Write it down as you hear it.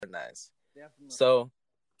colonized. Definitely. So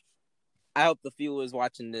I hope the viewers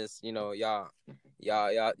watching this, y'all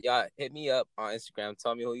hit me up on Instagram.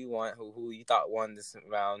 Tell me who you want, who you thought won this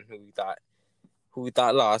round, who you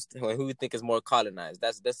thought lost, who you think is more colonized.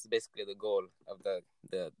 That's basically the goal of the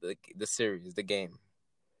series, the game.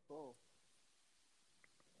 Cool.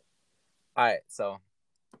 All right, so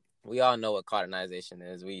we all know what colonization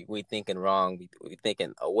is. We thinking wrong. We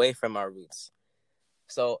thinking away from our roots.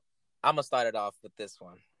 So I'm gonna start it off with this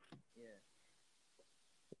one. Yeah.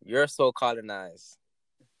 You're so colonized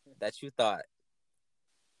that you thought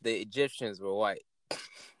the Egyptians were white.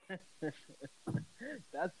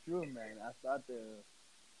 That's true, man. I thought the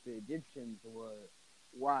Egyptians were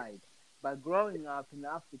white, but growing up in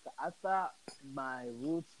Africa, I thought my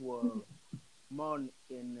roots were more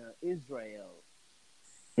in Israel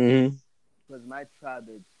Mm-hmm. because my tribe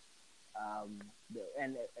is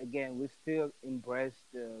and again we still embrace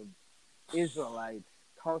the Israelite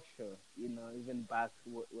culture, even back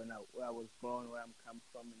when where I was born, where I'm come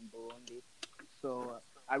from in Burundi. So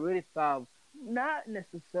I really thought not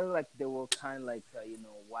necessarily like they were kind of like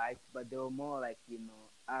white, but they were more like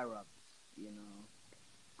Arabs, you know.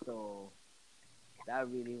 So that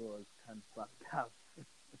really was kind of fucked up.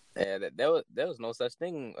 Yeah, there was no such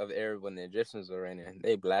thing of Arab when the Egyptians were in there.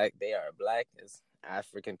 They black. They are black as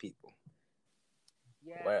African people.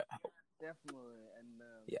 Yeah, Where, definitely. And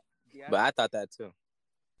yeah, the but other I thought that too.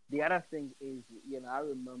 the other thing is, I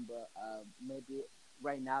remember maybe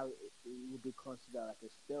right now it would be considered like a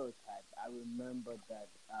stereotype. I remember that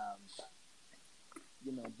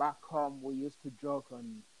back home we used to joke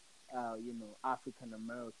on African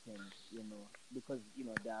Americans, because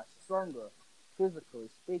they are stronger physically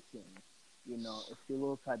speaking. If you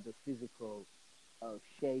look at the physical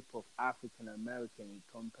shape of African American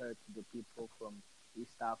compared to the people from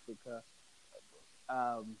East Africa,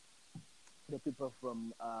 um, the people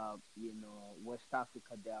from West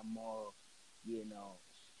Africa, they are more you know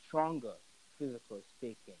stronger physically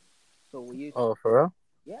speaking. So we used Oh, for real?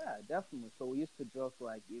 Yeah, definitely. So we used to joke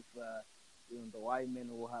like if the white men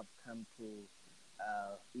will have come to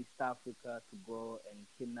East Africa to go and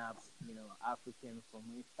kidnap Africans from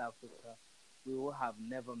East Africa, we will have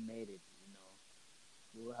never made it.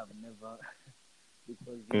 We will have never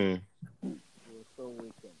because Mm. we were so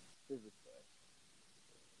weakened physically.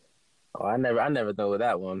 Oh, I never know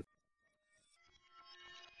that one.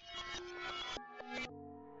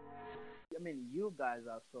 I mean, you guys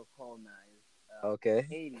are so colonized, Okay.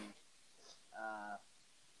 Haiti, uh,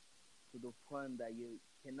 to the point that you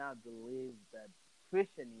cannot believe that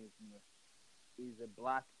Christianism is a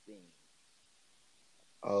black thing.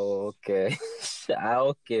 Oh, okay.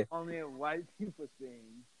 Okay. Only a white people thing.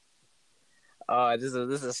 Oh, this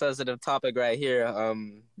is a sensitive topic right here.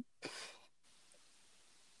 When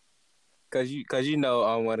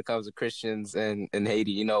it comes to Christians and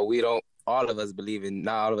Haiti, we don't. All of us believe in.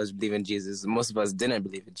 Not all of us believe in Jesus. Most of us didn't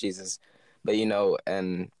believe in Jesus, but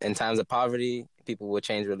and in times of poverty, people will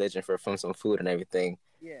change religion from some food and everything.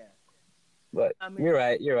 Yeah, But I mean, you're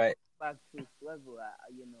right. You're right. back to slavery.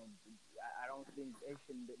 I don't think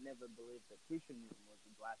Asian that never believed that Christianism was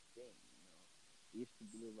a black thing. They used to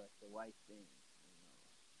believe like a white thing.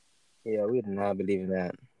 Yeah, we did not believe in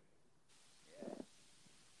that. Yeah,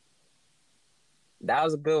 That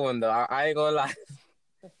was a good one though. I ain't gonna lie.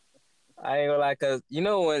 I ain't gonna lie, cause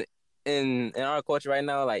when in our culture right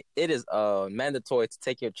now, like it is mandatory to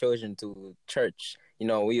take your children to church.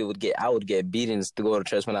 I would get beatings to go to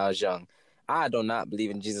church when I was young. I do not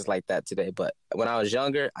believe in Jesus like that today, but when I was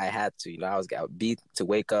younger, I had to. I was got beat to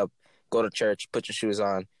wake up, go to church, put your shoes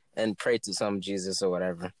on, and pray to some Jesus or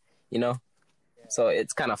whatever. You know, yeah. so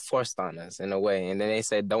it's kind of forced on us in a way. And then they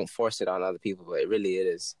say don't force it on other people, but it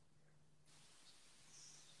is.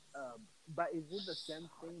 But is it the same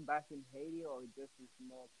thing back in Haiti, or just is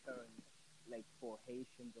more current, like for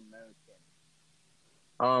Haitians Americans?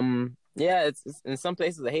 Yeah, it's in some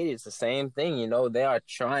places of Haiti, it's the same thing. They are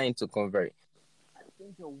trying to convert. I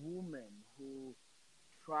think a woman who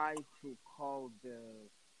tried to call the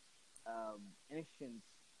ancient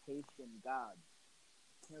Haitian gods.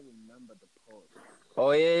 I can't remember the post.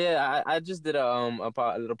 Oh yeah, yeah. I just did a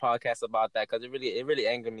little podcast about that because it really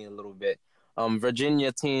angered me a little bit.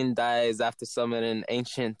 Virginia teen dies after summoning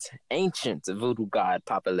ancient voodoo god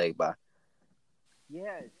Papa Legba.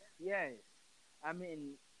 Yes, yes. I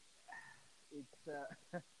mean, it's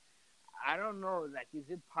I don't know. Like, is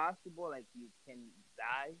it possible? Like, you can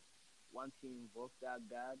die once you invoke that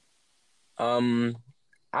god? Um,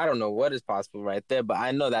 I don't know what is possible right there, but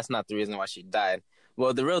I know that's not the reason why she died.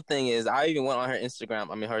 Well, the real thing is, I even went on her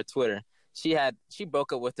Instagram. I mean, her Twitter. She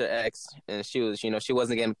broke up with her ex, and she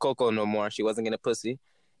wasn't getting cocoa no more. She wasn't getting pussy,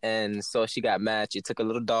 And so she got mad. She took a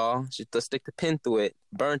little doll. She stick the pin through it,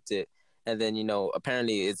 burnt it, and then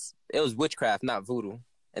apparently it was witchcraft, not voodoo.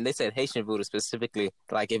 And they said Haitian voodoo specifically,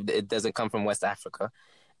 like if it doesn't come from West Africa.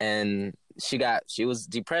 And she was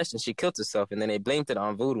depressed and she killed herself, and then they blamed it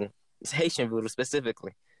on voodoo. It's Haitian voodoo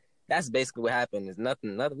specifically. That's basically what happened. It's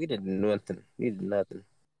nothing. Nothing. We did nothing. We did nothing.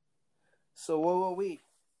 So what were we?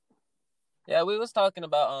 Yeah, we was talking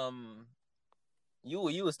about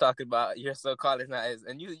you was talking about you're so colonized,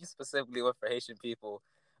 and you specifically went for Haitian people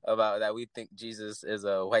about that we think Jesus is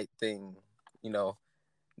a white thing, you know.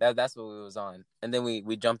 That's what we was on, and then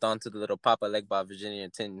we jumped on to the little Papa Legba Virginia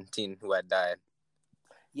teen who had died.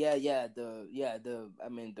 The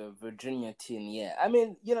Virginia teen. Yeah, I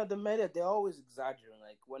mean, the media, they always exaggerate.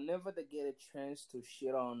 Like whenever they get a chance to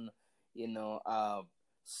shit on,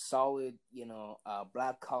 solid,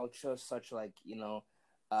 black culture, such like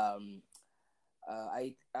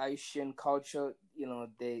Asian culture,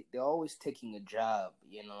 they're always taking a job.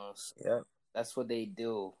 So Yeah, that's what they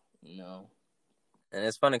do. and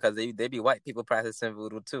it's funny because they be white people practicing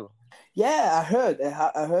voodoo too. Yeah, I heard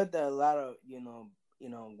that a lot of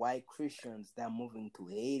white Christians that are moving to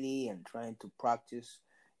Haiti and trying to practice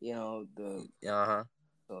the Uh-huh.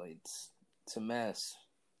 so it's a mess.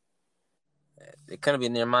 It couldn't be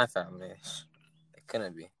near my family. It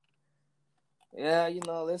couldn't be. Yeah,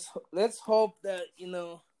 let's hope that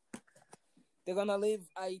they're gonna leave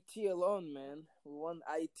IT alone, man. We want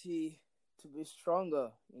IT to be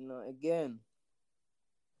stronger, again.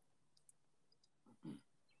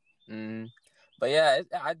 Mm. But yeah,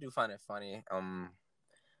 I do find it funny.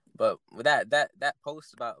 But with that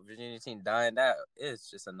post about Virginia teen dying, that is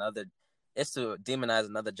just another. It's to demonize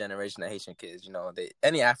another generation of Haitian kids.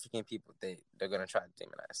 Any African people they're gonna try to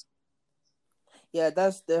demonize. Yeah,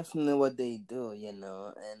 that's definitely what they do, and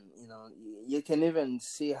you can even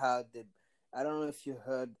see how the. I don't know if you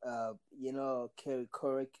heard, Kerry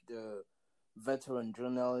Couric, the veteran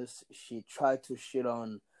journalist.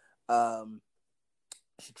 Um,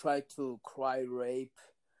 she tried to cry rape.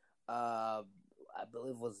 Uh, I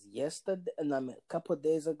believe it was yesterday, and I mean a couple of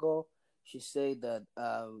days ago. She said that,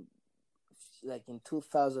 like in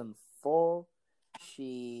 2004,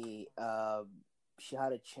 she she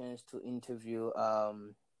had a chance to interview is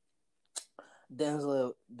it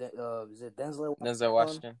Denzel Denzel Washington?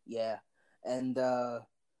 Washington. Yeah, and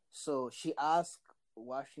so she asked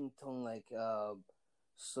Washington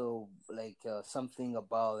something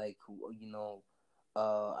about like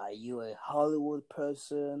are you a Hollywood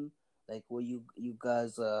person? Like what you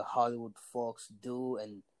guys Hollywood folks do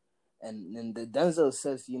and the Denzel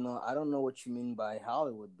says, I don't know what you mean by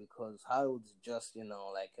Hollywood because Hollywood's just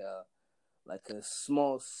like a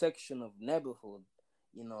small section of neighborhood,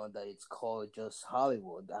 that it's called just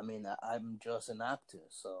Hollywood. I mean, I'm just an actor,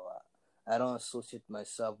 so I don't associate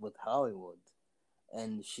myself with Hollywood.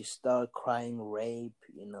 And she started crying rape,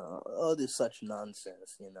 all this such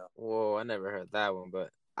nonsense. Whoa, I never heard that one, but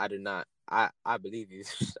I do not. I believe you.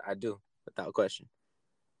 I do, without question.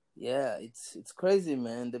 Yeah, it's crazy,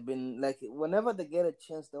 man. They've been like whenever they get a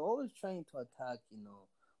chance, they're always trying to attack,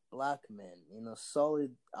 black men,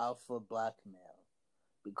 solid alpha black male,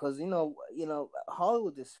 because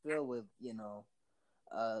Hollywood is filled with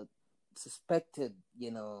uh suspected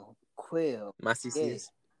queer My gay CCs.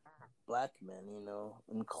 black men,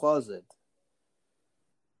 in closet.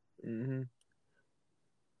 Mm-hmm.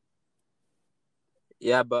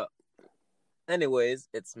 Yeah, but anyways,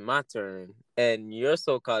 it's my turn, and you're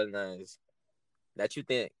so colonized that you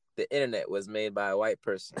think the internet was made by a white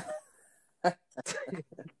person.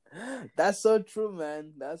 That's so true,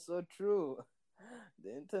 man. That's so true.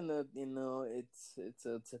 The internet, it's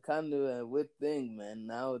a kind of a weird thing, man.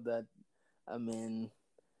 Now that I mean,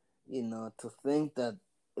 to think that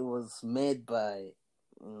it was made by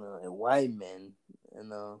a white man,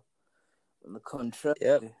 on the contrary,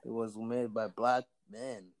 Yep. it was made by black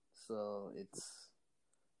men. So that's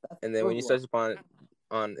And a then good when you one. search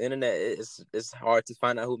on the internet, it's hard to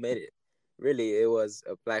find out who made it. Really, it was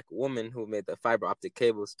a black woman who made the fiber optic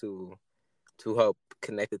cables to help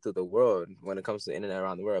connect it to the world when it comes to the internet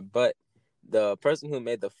around the world. But the person who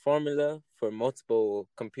made the formula for multiple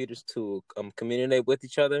computers to communicate with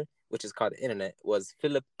each other, which is called the internet, was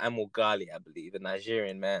Philip Amugali, I believe, a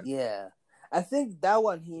Nigerian man. Yeah, I think that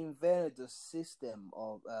one he invented the system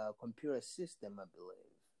of computer system, I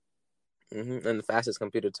believe. And the fastest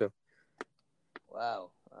computer too.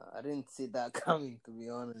 Wow, I didn't see that coming, to be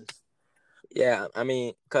honest. Yeah, I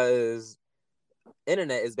mean, because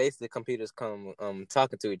internet is basically computers come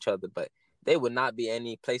talking to each other, but there would not be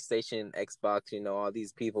any PlayStation, Xbox, all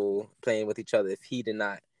these people playing with each other if he did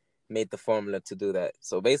not made the formula to do that.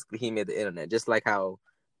 So basically, he made the internet, just like how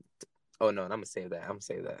Oh no, I'm gonna save that. I'm gonna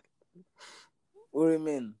save that. What do you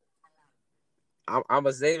mean? I'm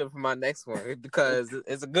gonna save it for my next one because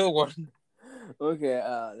it's a good one. Okay,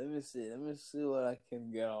 let me see. Let me see what I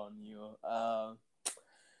can get on you.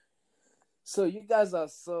 So you guys are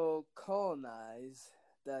so colonized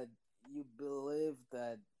that you believe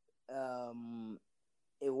that um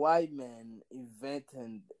a white man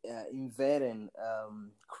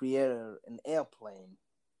created an airplane.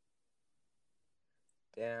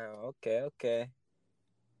 Damn. Okay. Okay.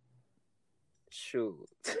 Shoot.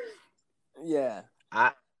 Yeah.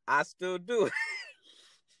 I I still do.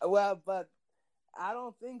 Well, but I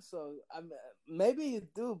don't think so. Maybe you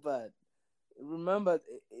do, but remember,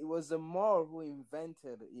 it was the Moor who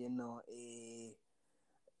invented,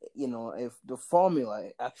 if the formula.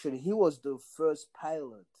 Actually, he was the first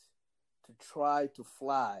pilot to try to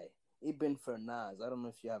fly. Ibn Fernaz. I don't know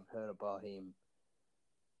if you have heard about him.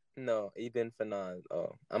 No, Ibn Fanon.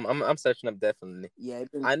 Oh, I'm searching up definitely. Yeah,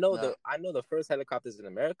 Ibn Fernaz. I know the first helicopters in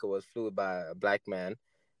America was flew by a black man,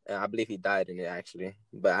 and I believe he died in it actually.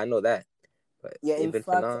 But I know that. But Yeah, in Ibn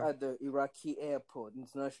fact, Fanon. at the Iraqi airport,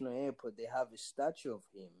 international airport, they have a statue of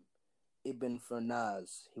him, Ibn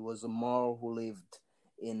Fernaz. He was a Moor who lived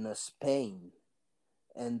in Spain,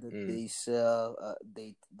 and Mm,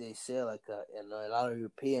 they say like a lot of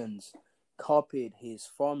Europeans copied his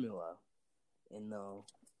formula. You know,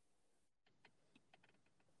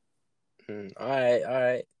 All right, all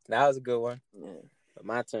right. That was a good one. yeah. But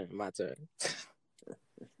my turn. My turn.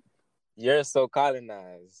 You're so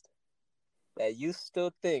colonized that you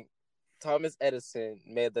still think Thomas Edison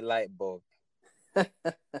made the light bulb.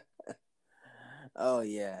 Oh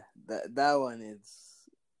yeah, that one is.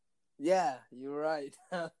 Yeah, you're right.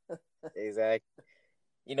 Exactly.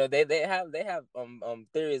 They have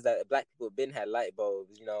theories that black people been had light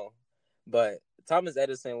bulbs, but Thomas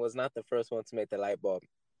Edison was not the first one to make the light bulb.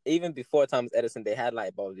 Even before Thomas Edison, they had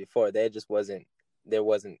light bulbs before. There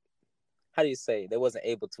wasn't how do you say they wasn't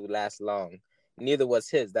able to last long. Neither was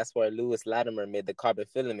his. That's why Lewis Latimer made the carbon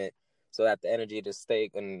filament so that the energy just stay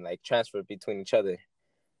and like transfer between each other.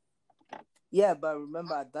 Yeah, but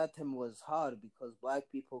remember at that time it was hard because black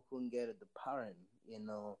people couldn't get the parent,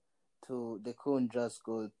 they couldn't just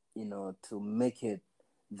go, to make it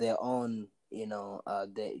their own,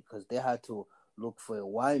 they because they had to look for a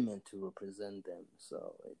white man to represent them.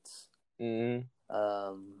 So it's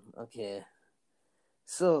Mm-hmm. okay.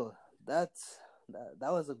 So that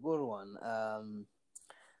was a good one.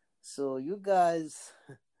 So you guys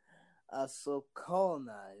are so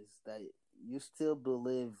colonized that you still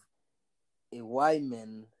believe a white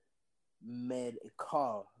man made a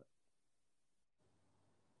car.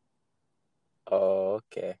 Oh,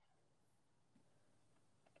 okay.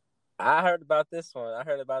 I heard about this one. I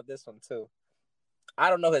heard about this one too. I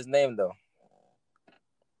don't know his name though.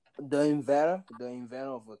 The inventor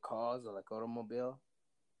of the cars or like automobile.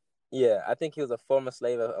 Yeah, I think he was a former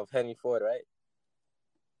slave of Henry Ford, right?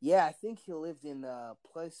 Yeah, I think he lived in a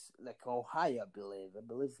place like Ohio. I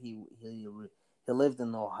believe he lived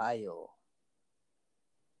in Ohio.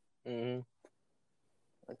 Mm-hmm.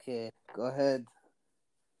 Okay, go ahead.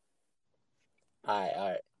 All right, all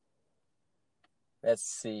right. Let's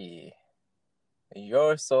see.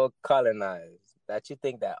 You're so colonized that you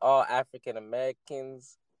think that all African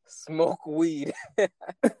Americans smoke weed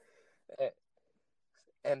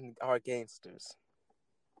and are gangsters.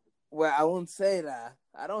 Well, I won't say that.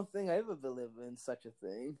 I don't think I ever believe in such a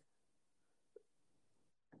thing.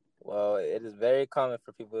 Well, it is very common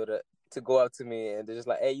for people to go up to me and they're just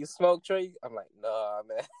like, "Hey, you smoke, Trey?" I'm like, "No,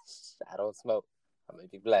 man, I don't smoke. I may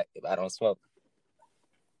be black, but I don't smoke."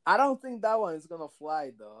 I don't think that one is gonna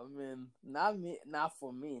fly though. I mean, not me, not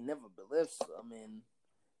for me. Never believed so. I mean,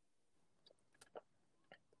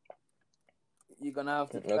 you're gonna have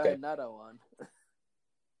to try Okay. another one.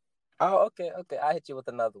 Oh, okay, okay. I hit you with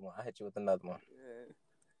another one. I hit you with another one. Yeah.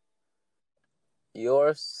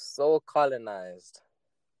 You're so colonized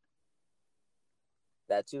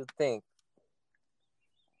that you think,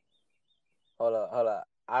 hold up.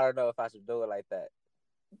 I don't know if I should do it like that.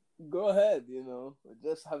 Go ahead. We're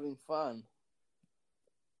just having fun.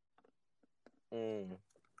 Mm.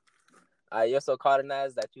 You're so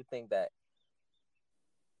colonized that you think that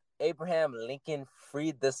Abraham Lincoln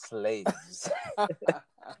freed the slaves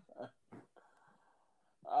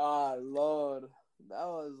Ah, Lord, that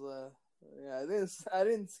was yeah. I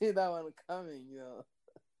didn't see that one coming.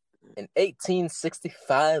 in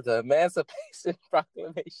 1865, the Emancipation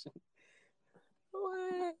Proclamation.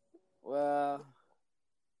 What? Well,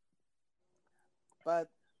 but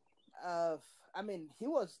uh, I mean, he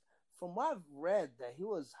was from what I've read that he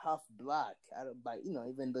was half black. But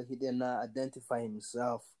even though he did not identify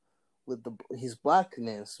himself with the his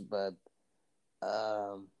blackness, but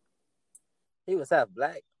um, He was half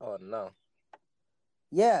black. Oh no.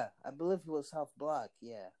 yeah, I believe he was half black.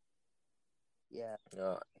 Yeah, yeah.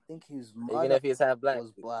 Uh, I think his Even mother if he's half black,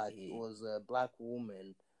 was black. he. Was a black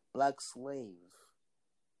woman, black slave.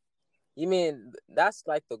 You mean that's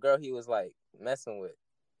like the girl he was like messing with,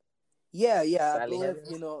 Yeah, yeah. I Sally believe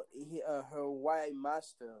Hemings? her white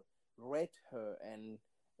master raped her, and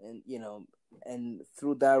and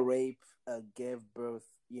through that rape, gave birth.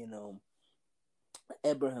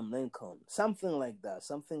 Abraham Lincoln, something like that,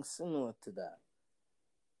 something similar to that.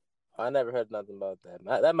 I never heard nothing about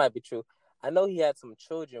that. That might be true. I know he had some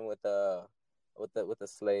children with the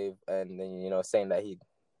slave, and then saying that he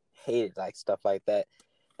hated like stuff like that,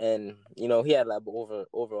 and he had like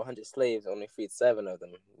over 100 slaves, only freed seven of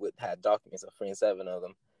them. With had documents of freeing seven of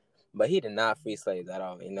them, but he did not free slaves at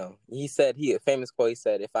all. He said he a famous quote. He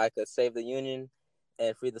said, "If I could save the Union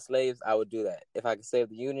and free the slaves, I would do that. If I could save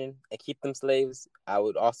the Union and keep them slaves, I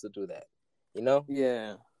would also do that." You know,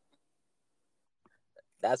 Yeah,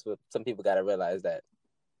 that's what some people got to realize that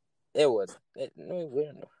it was. No,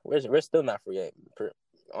 we're still not free,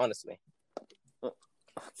 honestly.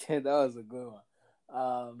 okay, that was a good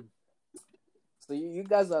one. So you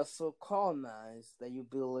guys are so colonized that you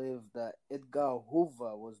believe that Edgar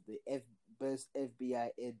Hoover was the best FBI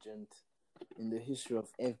agent in the history of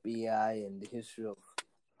FBI and the history of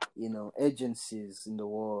agencies in the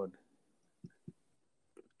world.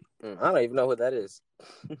 I don't even know who that is.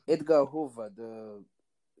 Edgar Hoover, the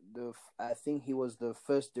I think he was the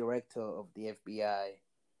first director of the FBI.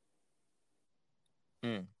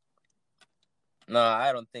 Hmm. No,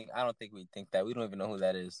 I don't think we think that. We don't even know who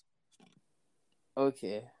that is.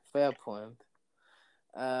 Okay, fair point.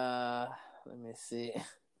 Let me see.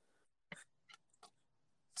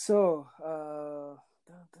 So,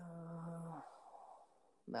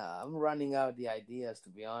 nah, I'm running out the ideas to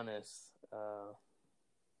be honest.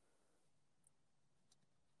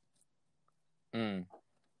 Hmm.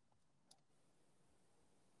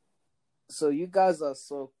 So you guys are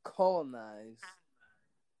so colonized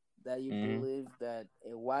that you Hmm. believe that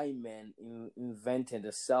a white man invented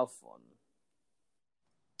a cell phone.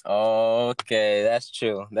 Okay, that's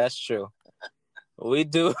true. That's true. We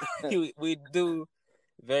do. we do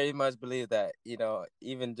very much believe that.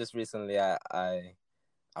 Even just recently, I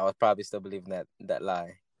was probably still believing that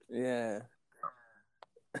lie. Yeah.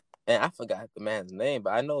 And I forgot the man's name,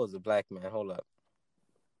 but I know it was a black man. Hold up.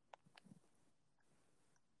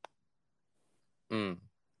 Hmm.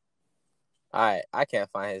 All right, I can't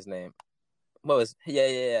find his name. What was? Yeah,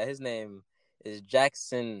 yeah, yeah. His name is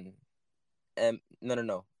Jackson.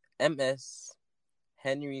 No. M.S.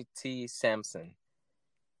 Henry T. Sampson.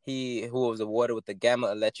 He who was awarded with the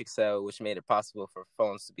gamma electric cell, which made it possible for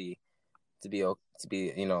phones to be to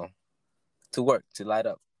work, to light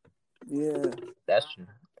up. Yeah. That's true.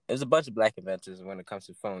 There's a bunch of black inventors when it comes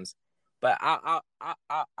to phones, but I'll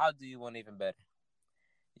do you one even better.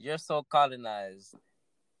 You're so colonized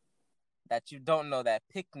that you don't know that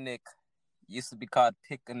picnic used to be called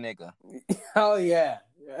pick a nigga. Oh yeah.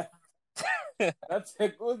 Yeah. That's a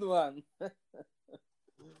good one.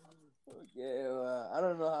 Okay, well, I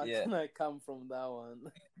don't know how Yeah, can I come from that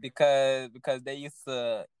one. because they used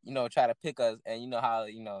to try to pick us, and you know how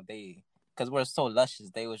they because we're so luscious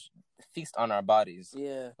they would feast on our bodies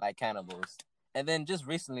Yeah. like cannibals. And then just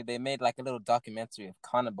recently they made like a little documentary of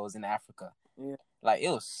cannibals in Africa. Yeah. Like it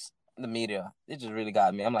was the media. It just really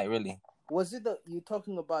got me. I'm like, really? Was it you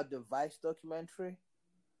talking about the Vice documentary?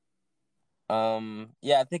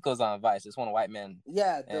 Yeah, I think it was on Vice. It's one white man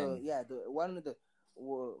Yeah, and the one of the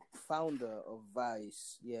founder of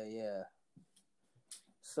Vice. Yeah, yeah.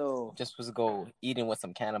 So, just was go eating with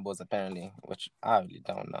some cannibals apparently, which I really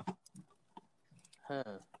don't know.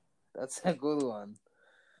 huh, that's a good one.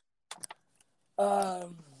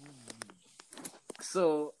 Um,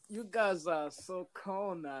 so you guys are so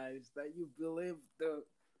colonized that you believe the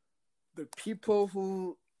people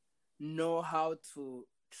who know how to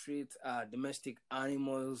treat domestic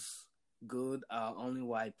animals good are only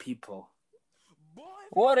white people.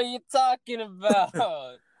 What are you talking about?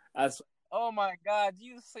 As Oh my God!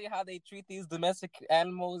 You see how they treat these domestic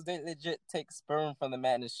animals? They legit take sperm from the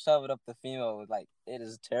man and shove it up the female. Like it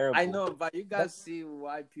is I terrible. know, but you But guys see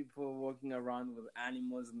white people walking around with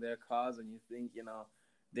animals in their cars, and you think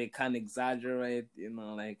they can't exaggerate.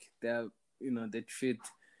 Like they treat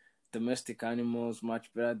domestic animals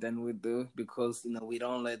much better than we do because we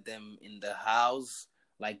don't let them in the house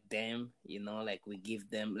like them. Like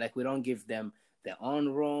we don't give them their own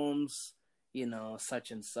rooms.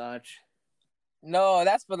 Such and such. No,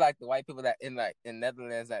 that's for like the white people that in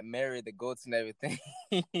Netherlands that marry the goats and everything.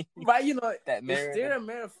 But That it's marry still them. a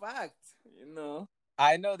matter of fact.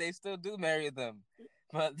 I know they still do marry them,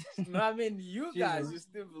 but No, I mean you guys, Jesus. you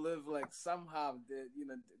still believe like somehow that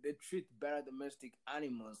they treat better domestic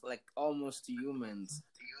animals like almost humans.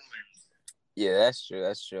 Yeah, that's true.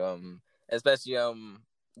 That's true. Especially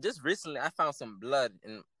just recently I found some blood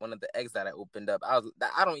in one of the eggs that I opened up.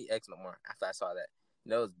 I don't eat eggs no more after I saw that.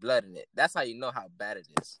 There was blood in it. That's how you know how bad it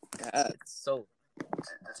is. God. It's so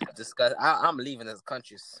disgusting. I'm leaving this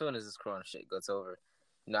country as soon as this corona shit goes over.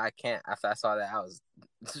 I can't. After I saw that, I was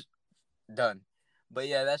done. But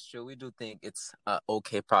yeah, that's true. We do think it's a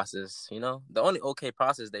okay process. The only okay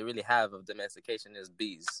process they really have of domestication is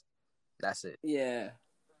bees. That's it. Yeah.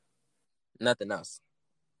 Nothing else.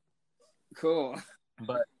 Cool.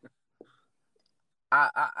 But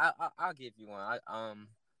I'll give you one.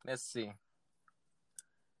 Let's see.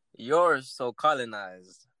 You're so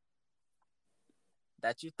colonized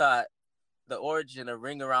that you thought the origin of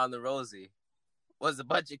Ring Around the Rosie was a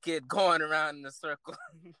bunch of kids going around in a circle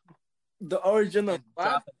The origin of and what?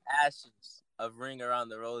 dropping ashes of Ring Around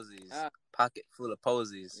the Rosies, Ah, pocket full of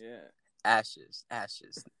posies, yeah. ashes,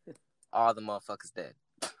 all the motherfuckers dead.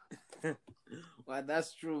 Well,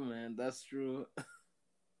 that's true, man. That's true.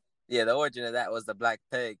 Yeah, the origin of that was the black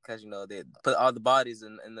pig because they put all the bodies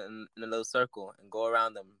in a little circle and go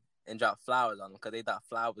around them and drop flowers on them because they thought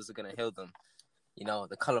flowers were gonna heal them.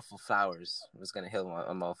 The colorful flowers was gonna heal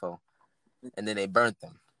a mofo, and then they burnt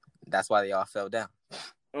them. That's why they all fell down.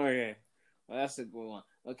 Okay. Well, that's a good one.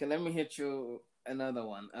 Okay, let me hit you another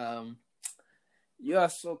one. You are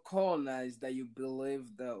so colonized that you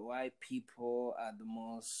believe that white people are the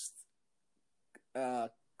most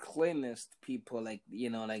cleanest people. Like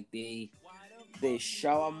like they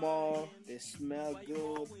shower more, they smell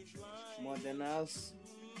good more than us.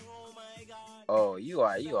 Oh, you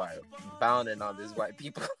are pounding on these white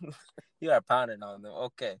people. You are pounding on them.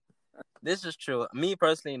 Okay, this is true. Me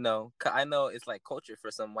personally, no. I know it's like culture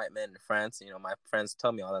for some white men in France. My friends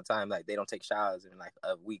tell me all the time like they don't take showers in like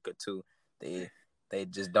a week or two. They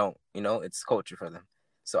just don't. It's culture for them.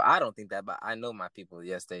 So I don't think that, but I know my people.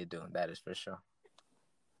 Yes, they do. That is for sure.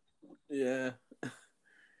 Yeah.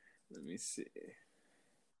 Let me see.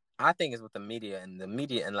 I think it's with the media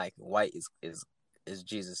and like white is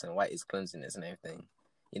Jesus and white is cleanliness and everything.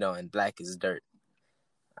 And black is dirt.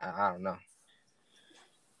 I don't know.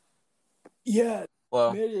 Yeah,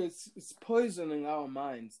 Well, maybe it's poisoning our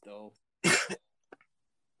minds though.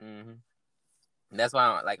 hmm that's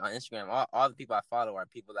why like on Instagram, all the people I follow are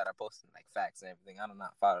people that are posting like facts and everything. I do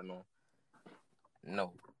not follow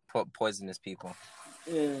no poisonous people.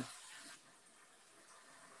 Yeah.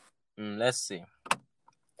 Let's see.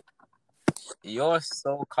 You're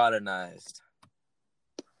so colonized.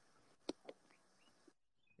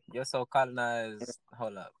 You're so colonized.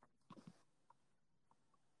 Hold up.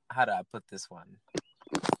 How do I put this one?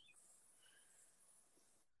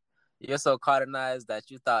 You're so colonized that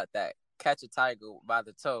you thought that catch a tiger by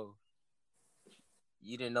the toe.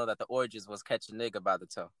 You didn't know that the origins was catch a nigga by the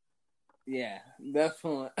toe. Yeah,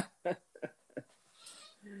 definitely.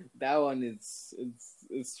 That one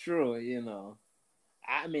it's true.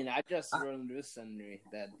 I mean, I just Ah, learned recently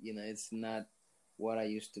that it's not what I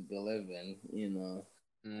used to believe in.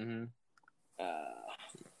 mm-hmm. Uh,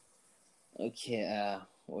 okay.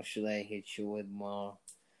 What should I hit you with more?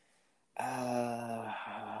 Uh,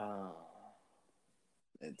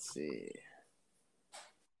 let's see.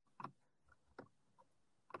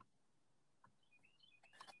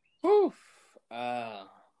 Whew.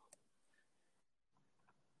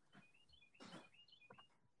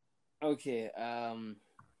 Okay.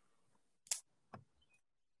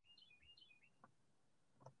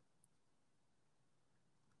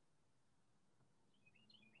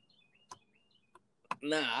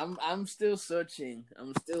 Nah, I'm still searching.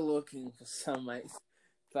 I'm still looking for some my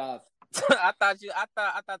thoughts. I thought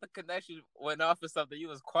the connection went off or something. You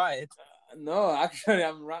was quiet. No, actually,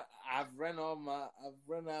 I've run out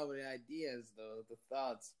of the ideas though, the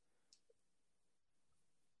thoughts.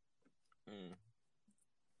 Mm.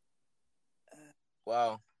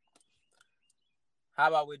 Well, how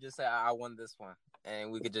about we just say I won this one,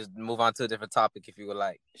 and we could just move on to a different topic if you would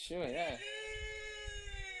like. Sure, yeah.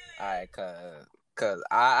 All right, cause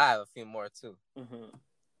I have a few more too. Hmm.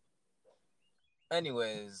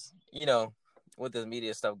 Anyways, with the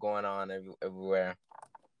media stuff going on everywhere,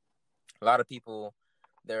 a lot of people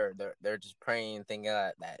they're just praying, thinking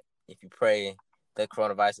that if you pray, the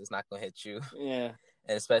coronavirus is not gonna hit you, Yeah.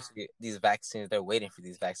 and especially these vaccines, they're waiting for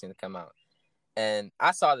these vaccines to come out. And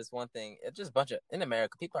I saw this one thing. It's just a bunch of in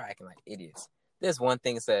America, people are acting like idiots. This one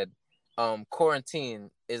thing said,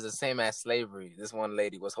 quarantine is the same as slavery. This one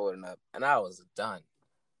lady was holding up, and I was done.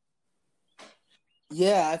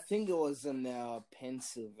 Yeah, I think it was in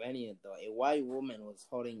Pennsylvania though. A white woman was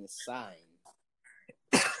holding a sign.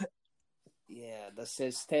 Yeah, that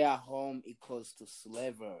says "Stay at home equals to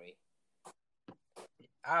slavery."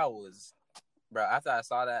 I was, bro. After I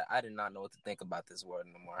saw that, I did not know what to think about this world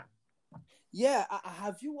anymore. Yeah,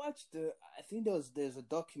 have you watched the? I think there's a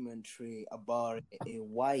documentary about a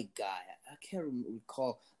white guy. I can't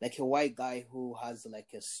recall, like a white guy who has like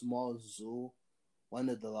a small zoo, one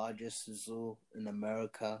of the largest zoo in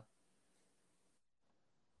America.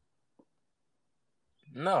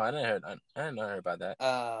 No, I didn't hear. I didn't know hear about that.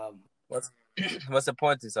 Um, What's what's the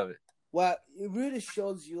point of it? well, it really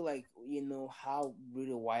shows you like how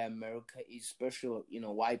really white America is, especially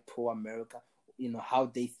white poor America. How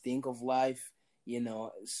they think of life.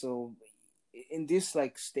 So in this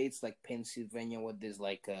like states like Pennsylvania, where there's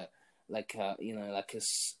like a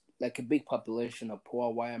big population of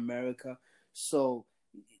poor white America, so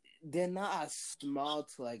they're not as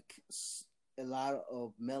smart like a lot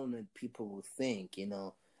of melanated people would think.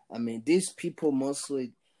 I mean, these people most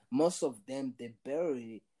of them they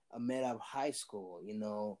barely are made of high school.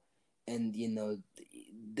 And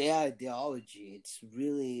their ideology it's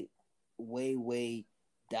really way way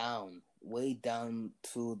down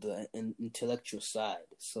to the intellectual side.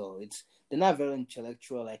 So they're not very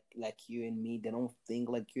intellectual like you and me. They don't think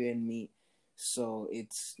like you and me. So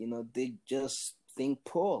it's they just think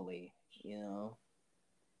poorly.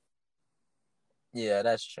 Yeah,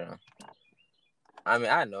 that's true. I mean,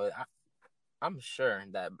 I know. I'm sure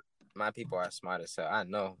that my people are smart as hell. I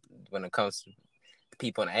know when it comes to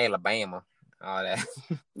people in Alabama, all that.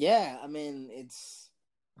 Yeah, I mean it's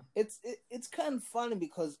kind of funny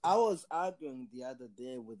because I was arguing the other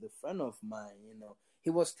day with a friend of mine. He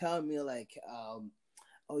was telling me like oh,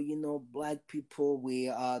 black people, we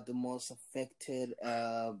are the most affected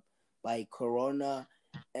by corona,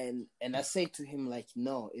 and I say to him like,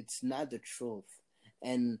 no, it's not the truth.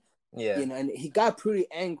 And Yeah. and he got pretty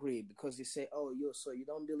angry because he said, oh, so you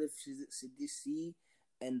don't believe CDC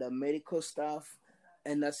and the medical stuff?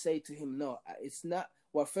 And I say to him, no, it's not.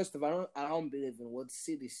 Well, first of all, I don't believe in what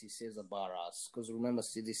CDC says about us, because remember,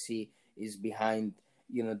 CDC is behind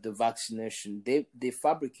the vaccination. They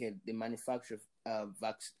manufacture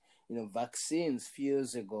vaccines few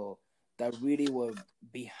years ago that really were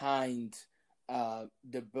behind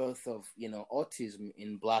the birth of autism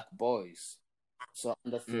in black boys, so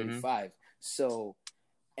under Mhm. 35. So,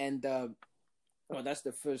 and well, that's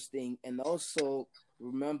the first thing. And also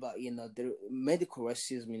remember, the medical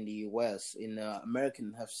racism in the US, in the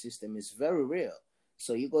American health system, is very real.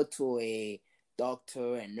 So you go to a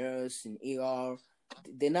doctor, a nurse, an ER,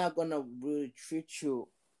 they're not gonna really treat you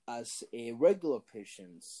as a regular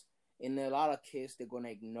patient. In a lot of cases, they're gonna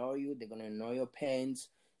ignore you. They're gonna ignore your pains.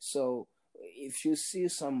 So if you see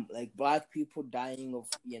some like black people dying of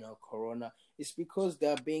corona, it's because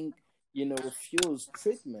they're being refused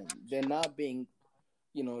treatment. They're not being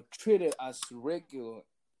treated as regular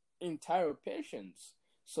entire patients.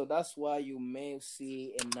 So that's why you may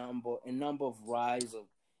see a number of rise of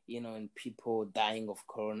in people dying of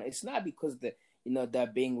corona. It's not because they're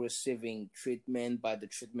being receiving treatment, but the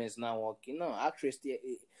treatment is not working. No, actually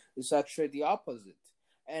it's actually the opposite.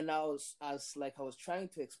 And I was trying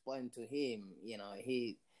to explain to him,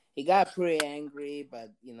 he got pretty angry,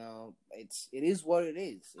 but it is what it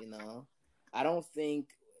is. I don't think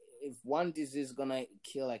if one disease is gonna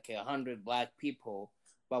kill like 100 black people,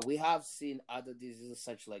 but we have seen other diseases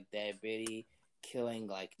such like diabetes killing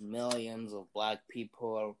like millions of black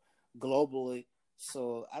people globally.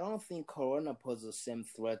 So I don't think corona poses the same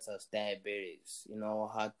threats as diabetes,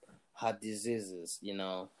 heart diseases.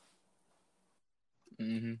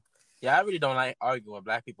 Mhm. Yeah, I really don't like arguing with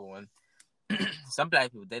black people when some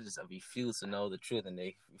black people they just refuse to know the truth and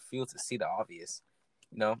they refuse to see the obvious.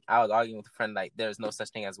 I was arguing with a friend like there's no such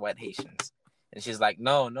thing as white Haitians, and she's like,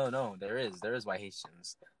 no, no, no, there is white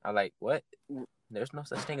Haitians. I'm like, what? There's no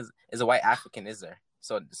such thing as a white African, is there?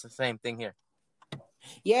 So it's the same thing here.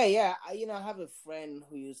 Yeah, yeah. I have a friend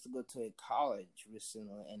who used to go to a college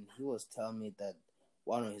recently, and he was telling me that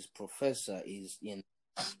one of his professor is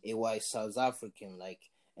a white South African, like,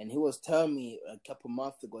 and he was telling me a couple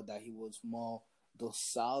months ago that he was more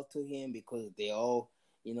docile to him because they all,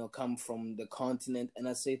 come from the continent. And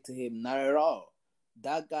I said to him, not at all.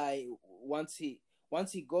 That guy, once he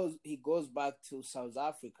goes back to South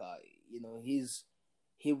Africa,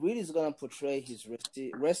 he really is gonna portray his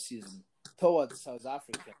racism towards South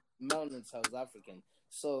African, melanin South African.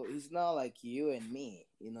 So he's not like you and me,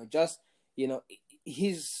 just you know,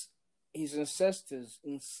 he's his ancestors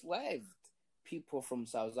enslaved people from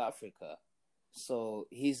South Africa. So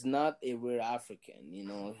he's not a real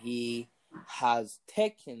African, He has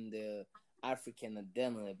taken the African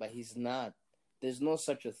identity, but he's not. There's no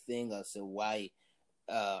such a thing as a white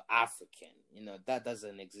African. That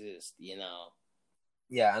doesn't exist.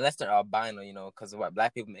 Yeah, unless they're albino, because what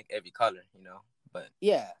black people make every color. But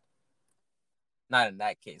Yeah, not in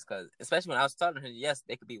that case, because especially when I was telling her, yes,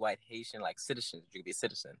 they could be white Haitian like citizens. You could be a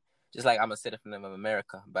citizen, just like I'm a citizen of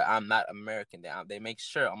America, but I'm not American. They make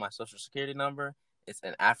sure on my social security number it's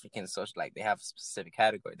an African social. Like they have a specific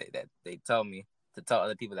category that they tell me to tell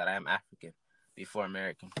other people that I am African before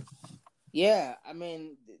American. yeah. I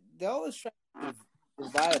mean, they always try to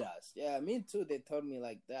divide us. Yeah, me too. They told me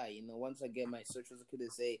like that. Once I get my social security, they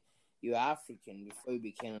say you're African before you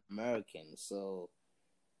became American. So,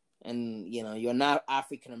 and you're not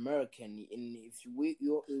African American. And if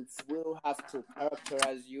we'll have to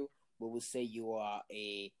characterize you, we will say you are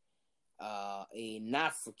an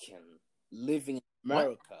African living in What?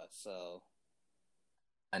 America. So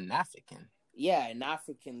An African? yeah, an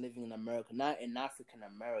African living in America, not an African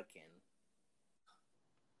American.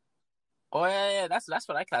 Oh yeah. That's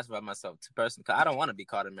what I classify myself to person. Cause I don't want to be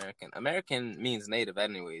called American. American means native,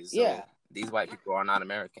 anyways. So Yeah. these white people are not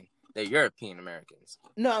American. They're European Americans.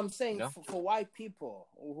 No, I'm saying You know? for white people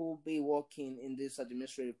who will be working in these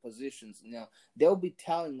administrative positions, they'll be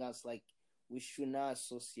telling us like we should not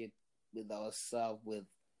associate with ourselves with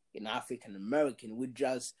an African American. We're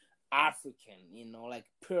just African, like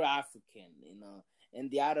pure African. And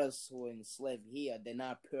the others who are enslaved here, they're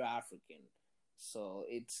not pure African. So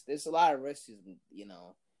there's a lot of racism,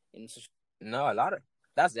 in social. No, a lot of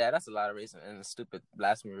that's a lot of reason and stupid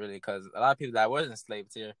blasphemy, really, because a lot of people that were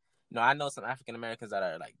enslaved here. I know some African Americans that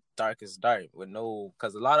are like dark as dark with no,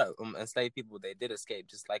 because a lot of enslaved people they did escape,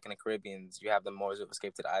 just like in the Caribbeans. You have the Moors who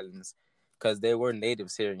escaped to the islands because they were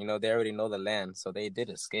natives here. They already know the land, so they did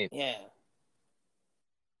escape. Yeah.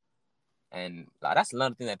 And that's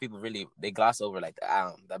another thing that people really they gloss over, like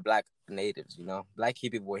the black natives. Black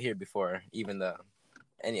people were here before even the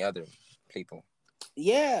any other people.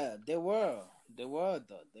 Yeah, they were. They were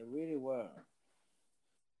though. They really were.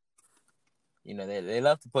 They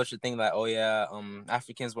love to push the thing like, oh yeah,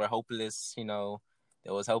 Africans were hopeless. They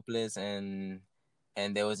was hopeless and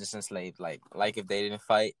they was just enslaved. Like if they didn't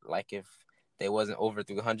fight, like if they wasn't over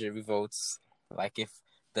 300 revolts, like if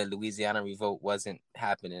the Louisiana revolt wasn't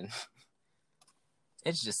happening.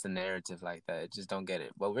 It's just a narrative like that. I just don't get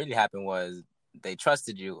it. What really happened was they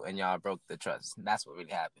trusted you and y'all broke the trust. That's what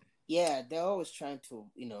really happened. Yeah, they're always trying to,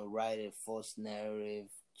 write a false narrative,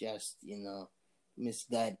 just,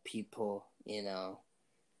 misguide people.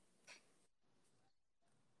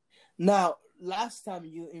 Now, last time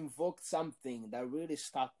you invoked something that really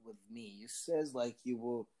stuck with me. You says like you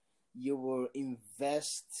will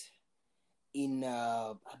invest in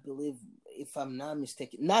I believe, if I'm not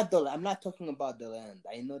mistaken, I'm not talking about the land.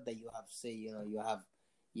 I know that you have say, you have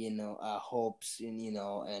hopes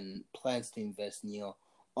and plans to invest in your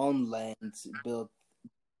own land, build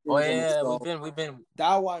Oh things on the yeah, shore.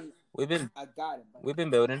 That one we've been I got it. But we've been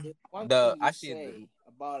building there's one the thing you actually say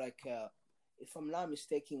about like if I'm not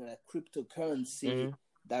mistaken, like cryptocurrency mm-hmm.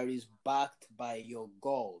 that is backed by your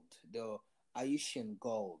gold, the Haitian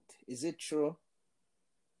gold. Is it true?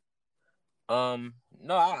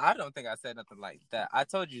 No, I don't think I said nothing like that. I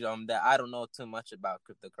told you that I don't know too much about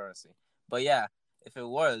cryptocurrency. But yeah, if it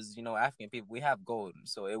was, African people, we have gold,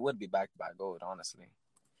 so it would be backed by gold, honestly.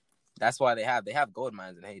 That's why they have gold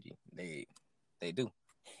mines in Haiti. They do.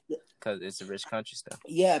 Because it's a rich country still.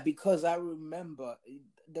 Yeah, because I remember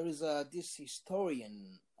there is this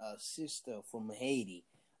historian sister from Haiti,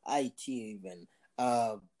 IT even.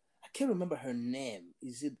 I can't remember her name.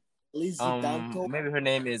 Is it Lizzie Danto? Maybe her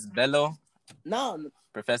name is Bello, No,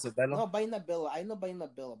 Professor Bello. no, Baina Bello. I know Baina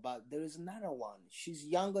Bello, but there is another one. She's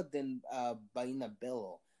younger than Baina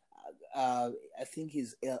Bello. I think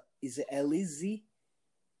is it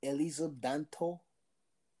Eliza Danto?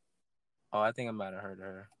 Oh, I think I might have heard of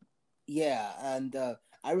her. Yeah, and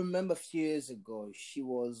I remember a few years ago she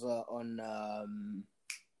was on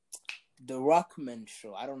the Rockman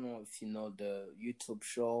show. I don't know if you know the YouTube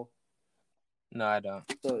show. No, I don't.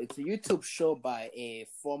 So it's a YouTube show by a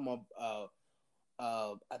former,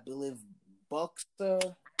 I believe, boxer,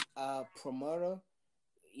 promoter.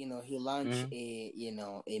 He launched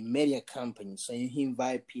Mm-hmm. a media company. So he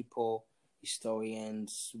invite people,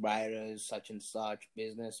 historians, writers, such and such,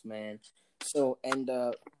 businessmen. So and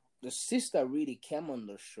the sister really came on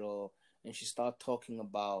the show and she started talking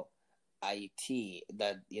about IT.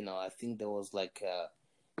 That I think there was like a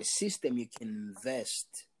system you can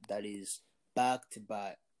invest that is backed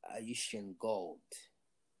by Haitian gold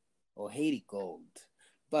or Haiti gold.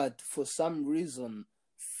 But for some reason,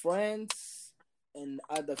 France and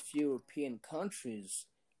other few European countries,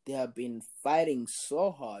 they have been fighting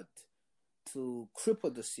so hard to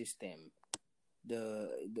cripple the system. The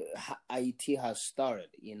IT has started,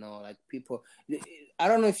 like people. I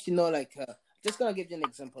don't know if you know, like, just gonna give you an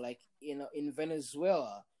example, like, in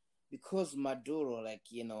Venezuela, because Maduro, like,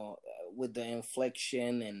 with the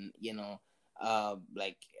inflection and,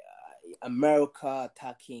 like, America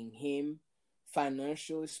attacking him,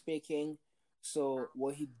 financially speaking. So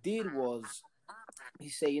what he did was he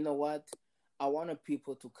said, you know what, I wanted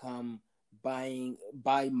people to come buy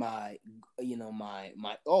my,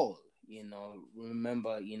 my oil.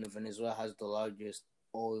 Remember, Venezuela has the largest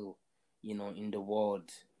oil, in the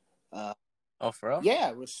world. uh Oh, for real?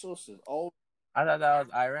 yeah, resources, all. I thought that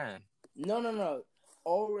was Iran. No, no, no.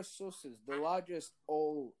 All resources, the largest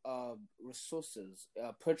all resources,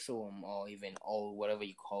 petroleum or even oil, whatever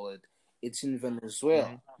you call it, it's in Venezuela.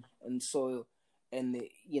 Hmm. And so,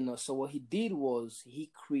 so what he did was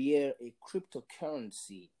he created a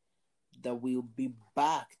cryptocurrency that will be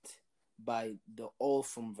backed by the oil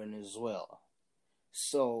from Venezuela.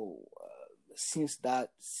 So since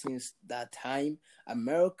that time,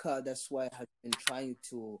 America, that's why has been trying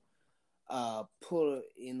to put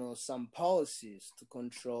some policies to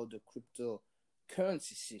control the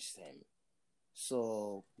cryptocurrency system.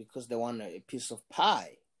 So because they want a piece of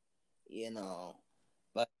pie,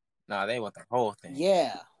 but No, they want the whole thing.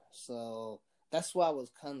 yeah, so that's why I was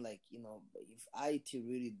kind of like, if IT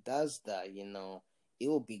really does that, it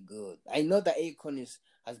will be good. I know that Akon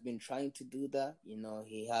has been trying to do that.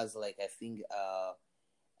 He has, like, I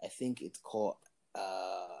think it's called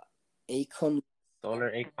Akon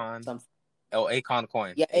Solar Acon. something. Oh, Acon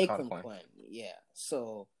coin. Yeah, Acon Akon coin. coin. Yeah.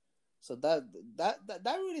 So that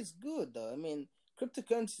really is good though. I mean,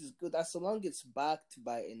 cryptocurrency is good as long as it's backed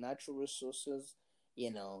by a natural resources. I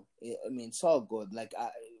mean, it's all good. Like,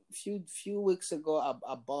 few weeks ago,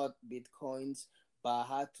 I bought bitcoins, but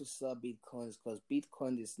I had to sell bitcoins because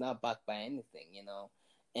Bitcoin is not backed by anything.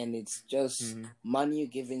 And it's just Hmm. money you're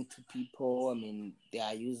giving to people. I mean, they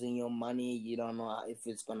are using your money. You don't know if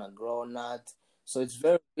it's gonna grow or not. So it's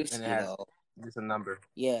very And it risky has though. just a number.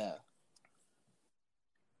 Yeah.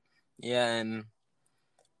 Yeah, and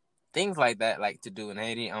things like that, like to do in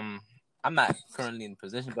Haiti. I'm not currently in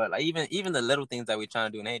position, but like even the little things that we're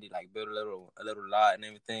trying to do in Haiti, like build a little lot and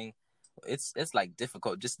everything, it's like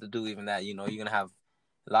difficult just to do even that. You're gonna have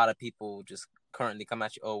a lot of people just currently come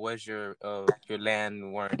at you. Oh, where's your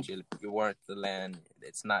land warrant? You warrant the land.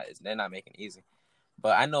 They're not making it easy.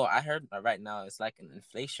 But I heard right now it's like an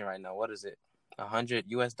inflation right now. What is it?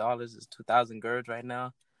 $100 is 2,000 girds right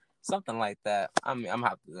now, something like that. I'm gonna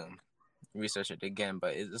have to research it again,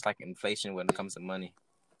 but it's like inflation when it comes to money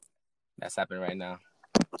that's happening right now.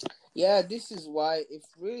 Yeah, this is why if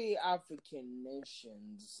really African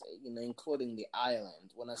nations, including the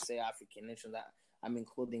island, when I say African nations, I'm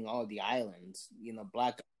including all the islands,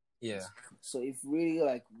 black Yeah. islands. So if really,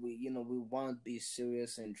 like, we want to be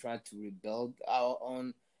serious and try to rebuild our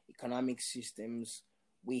own economic systems,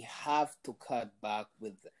 we have to cut back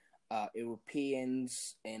with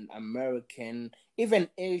Europeans and American, even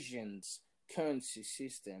Asians currency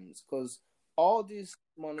systems, because all these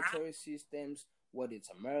monetary systems, whether it's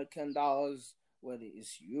American dollars, whether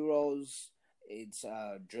it's euros, it's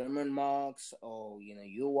German marks, or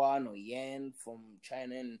yuan or yen from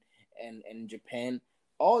China and Japan.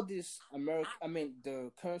 All this I mean,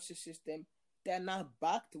 the currency system, they're not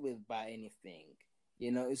backed with by anything.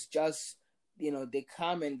 It's just, they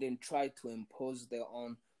come and then try to impose their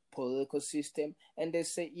own political system, and they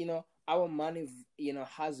say, our money,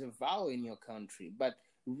 has a value in your country, but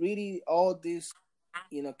really all these,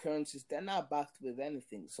 currencies, they're not backed with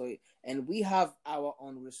anything. So, and we have our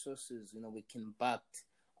own resources, we can back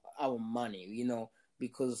our money,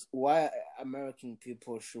 because why American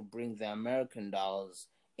people should bring the American dollars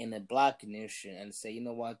in a black nation and say, you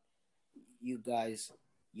know what, you guys,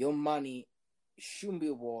 your money shouldn't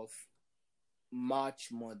be worth much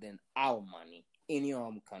more than our money in your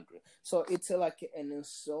own country. So it's like an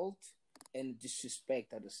insult and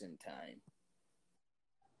disrespect at the same time.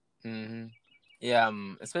 Hmm. Yeah.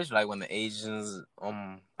 Especially like when the Asians.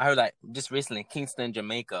 I heard like just recently, Kingston,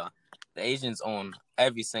 Jamaica, the Asians own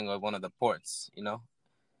every single one of the ports.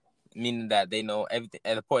 Meaning that they know everything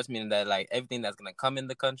at the ports. Meaning that like everything that's gonna come in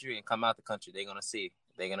the country and come out the country, they're gonna see.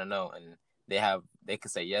 They're gonna know, and they can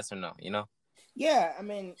say yes or no. Yeah, I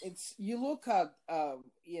mean, you look at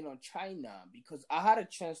China, because I had a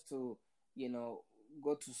chance to, you know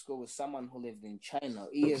go to school with someone who lived in China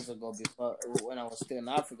years ago before when I was still in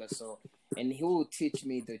Africa. So, and he will teach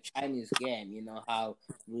me the Chinese game. You know how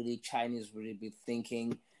really Chinese really be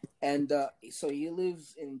thinking, and so he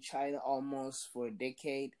lives in China almost for a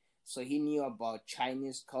decade. So he knew about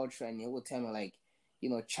Chinese culture, and he would tell me like,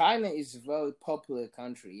 China is a very popular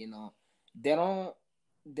country. They don't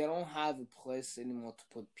they don't have a place anymore to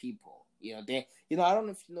put people. I don't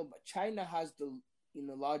know if you know, but China has the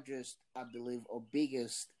largest, I believe, or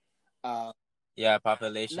biggest, uh, Yeah, not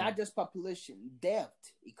population. just population, debt,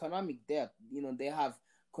 economic debt. They have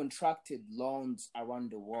contracted loans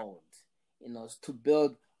around the world, to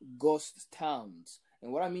build ghost towns.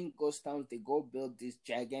 And what I mean ghost towns, they go build these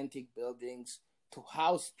gigantic buildings to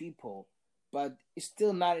house people, but it's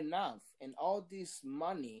still not enough. And all this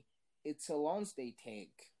money, it's a loans they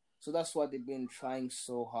take. So that's why they've been trying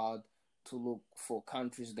so hard to look for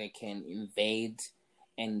countries they can invade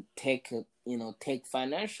and take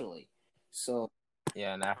financially. So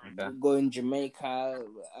Yeah, in Africa. go in Jamaica,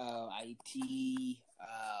 IT.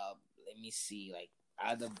 Let me see, like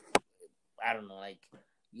other, I don't know, like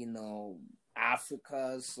you know,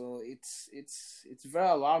 Africa. So it's very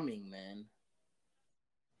alarming, man.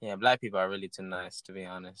 Yeah, black people are really too nice, to be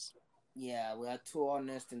honest. Yeah, we are too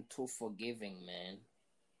honest and too forgiving, man.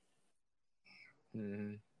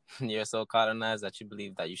 Hmm. You're so colonized that you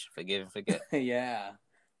believe that you should forgive and forget. Yeah,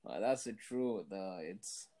 well, that's the truth.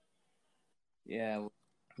 It's yeah.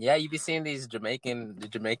 Yeah, you be seeing the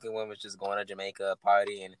Jamaican women just going to Jamaica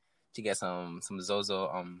party and to get some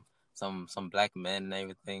Zozo some black men and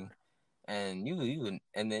everything. And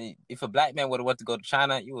and then if a black man would have wanted to go to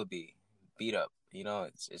China, you would be beat up.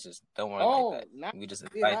 It's just don't work like that. Oh, not We just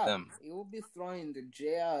beat invite up. them. He will be thrown in the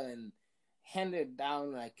jail and handed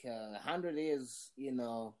down like 100 years,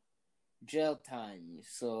 jail time.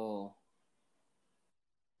 So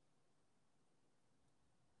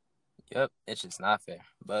Yep, it's just not fair.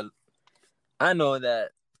 But I know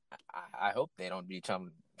that I hope they don't be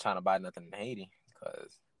trying to buy nothing in Haiti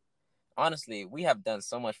because honestly, we have done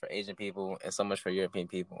so much for Asian people and so much for European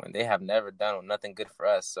people, and they have never done nothing good for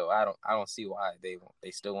us. So I don't see why they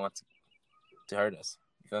still want to hurt us.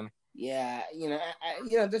 You feel me? yeah,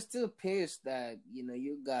 they're still pissed that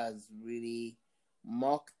you guys really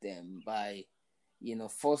mock them by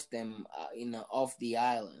force them off the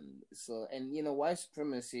island. So, and white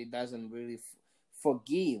supremacy doesn't really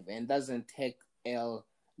forgive and doesn't take L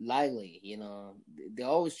lightly. They're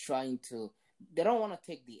always trying to. They don't want to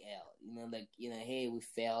take the L. Like hey, we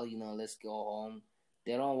failed. Let's go home.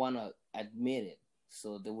 They don't want to admit it.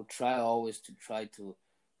 So they will try always to try to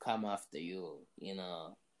come after you.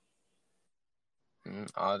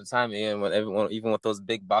 All the time, even with those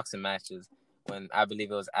big boxing matches, when I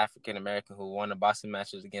believe it was African American who won the boxing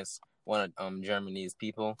matches against one of Germany's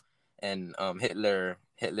people, and Hitler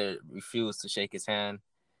refused to shake his hand,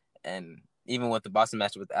 and even with the boxing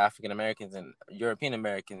match with African Americans and European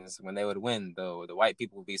Americans, when they would win, though, the white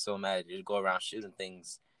people would be so mad they'd go around shooting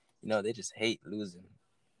things. They just hate losing.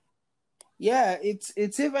 Yeah,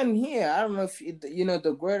 it's even here. I don't know if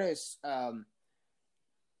the greatest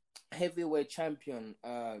heavyweight champion.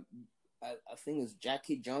 I think it's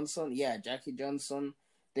Jackie Johnson. Yeah, Jackie Johnson.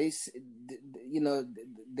 They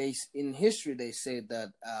in history they say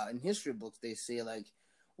that in history books they say like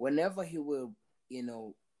whenever he will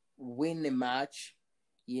win a match,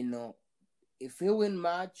 you know if he win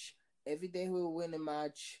match every day he will win a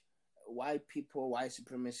match. White people, white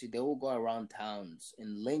supremacy, they will go around towns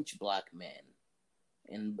and lynch black men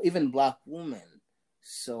and even black women.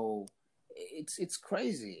 So it's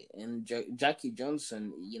crazy. And Jackie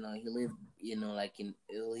Johnson, he lived, like in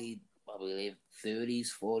early, probably late 30s,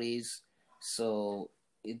 40s. So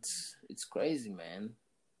it's crazy, man.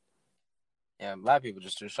 Yeah, black people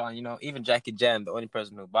just too strong. Even Jackie Chan, the only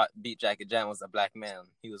person who beat Jackie Chan was a black man.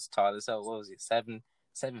 He was tall as hell. What was he? 7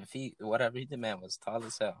 feet, whatever. The man was tall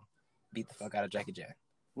as hell. Beat the fuck out of Jackie Chan.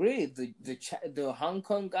 Really, the Hong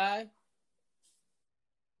Kong guy.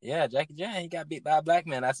 Yeah, Jackie Chan, he got beat by a black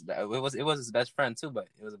man. It was his best friend too, but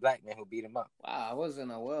it was a black man who beat him up. Wow, I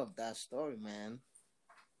wasn't aware of that story, man.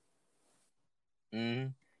 Hmm.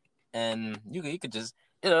 And you could just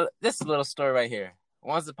this little story right here.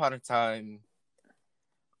 Once upon a time,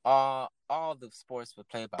 all the sports were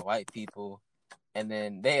played by white people, and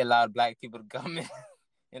then they allowed black people to come in,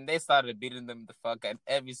 and they started beating them the fuck at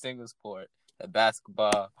every single sport, the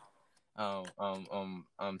basketball,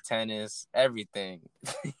 tennis, everything.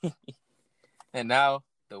 And now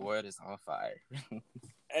the world is on fire.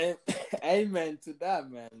 And, amen to that,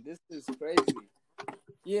 man. This is crazy.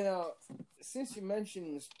 You know, since you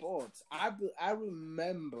mentioned sports, I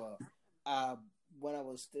remember uh when I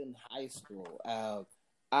was still in high school. I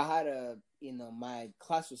had my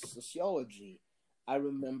class was sociology. I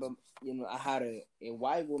remember, I had a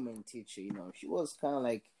white woman teacher. She was kind of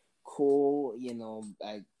like cool.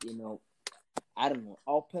 Like I don't know,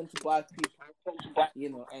 open to black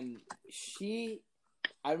people. And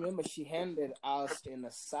I remember she handed us an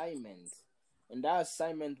assignment, and that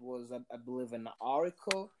assignment was, I believe, an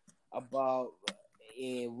article about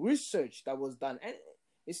a research that was done, and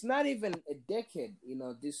it's not even a decade.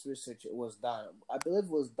 This research was done. I believe it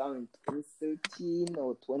was done in 2013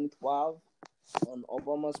 or 2012 on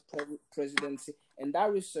Obama's presidency, and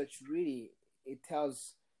that research really it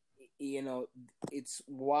tells, it's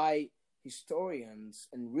why historians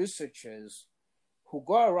and researchers who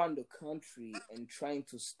go around the country and trying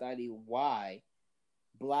to study why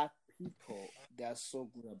black people they are so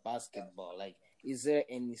good at basketball. Like, is there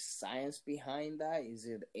any science behind that? Is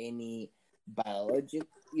it any biological,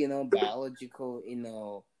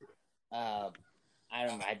 uh, I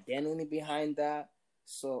don't know, identity behind that?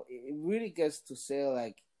 So it really gets to say,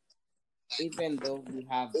 like, even though we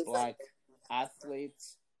have black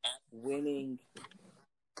athletes winning,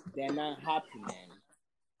 they're not happy, man,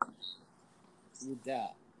 with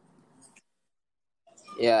that.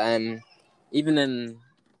 Yeah, and even in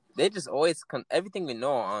they just always everything we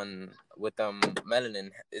know on with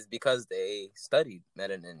melanin is because they studied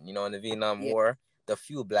melanin. In the Vietnam Yeah, War, the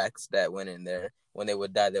few blacks that went in there when they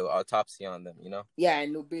would die, they would autopsy on them. yeah,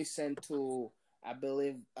 and it'll be sent to, I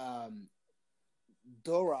believe,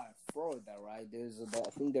 Dora, Florida, right? I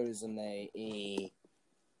think there is I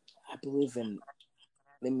believe in,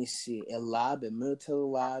 let me see, a military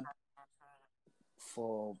lab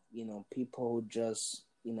for people who just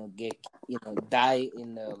get die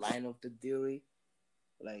in the line of the duty.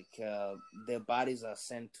 Like, their bodies are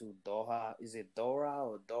sent to Doha. Is it Dora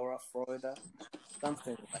or Dora, Florida?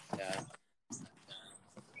 Something like that.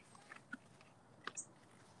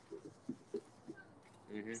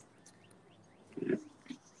 Hmm.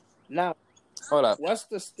 Now, Hold up. what's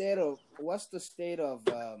the state of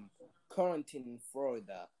quarantine in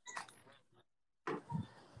Florida?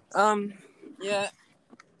 Um. Yeah.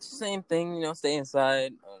 Same thing. Stay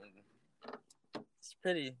inside. It's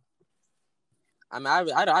pretty. I mean, I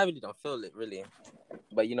really don't feel it really,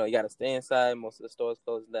 but you gotta stay inside. Most of the stores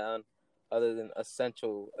closed down, other than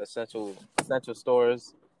essential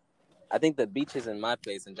stores. I think the beaches in my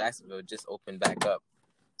place in Jacksonville just opened back up,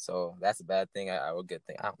 so that's a bad thing. I a good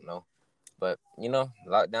thing. I don't know, but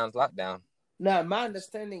lockdown's lockdown. Now, my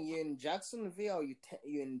understanding, you're in Jacksonville or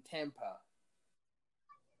you're in Tampa?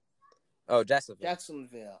 Oh, Jacksonville.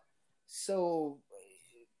 Jacksonville. So,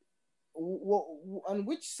 on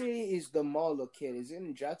which city is the mall located? Is it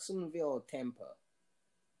in Jacksonville or Tampa?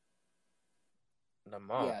 The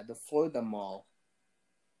mall. Yeah, the Florida Mall.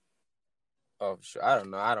 Oh, sure. I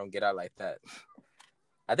don't know. I don't get out like that.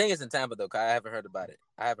 I think it's in Tampa though. 'Cause I haven't heard about it.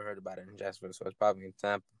 I haven't heard about it in Jacksonville, so it's probably in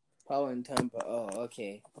Tampa. Probably in Tampa. Oh,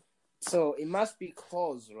 okay. So it must be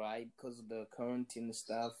closed, right? Because of the quarantine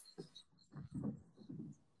stuff.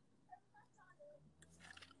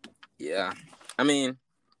 Yeah. I mean,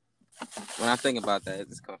 when I think about that,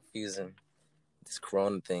 it's confusing. This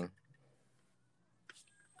Corona thing.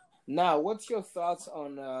 Now, what's your thoughts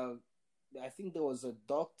on? I think there was a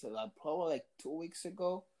doctor, like probably like 2 weeks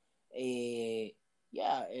ago. A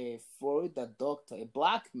Yeah, a Florida doctor, a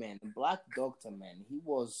black man, a black doctor, man. He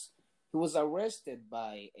was arrested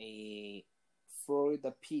by a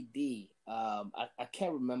Florida PD. I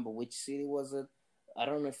can't remember which city was it. I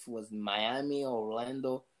don't know if it was Miami or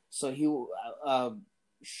Orlando. So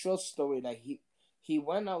short story, like he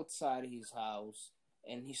went outside his house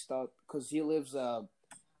and he started, because he lives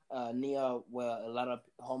near where a lot of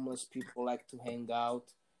homeless people like to hang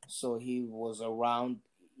out. So he was around,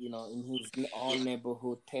 in his own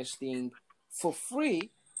neighborhood testing for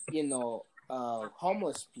free,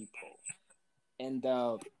 homeless people. And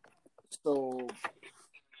so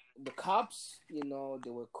the cops, they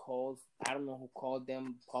were called. I don't know who called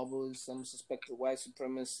them. Probably some suspected white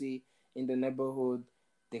supremacy in the neighborhood.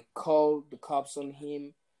 They called the cops on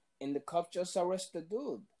him, and the cop just arrested the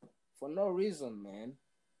dude for no reason, man.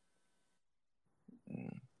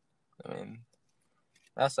 I mean,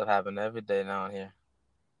 that stuff happen every day down here.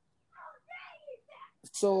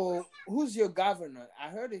 So, who's your governor? I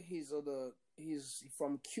heard he's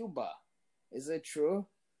from Cuba. Is it true?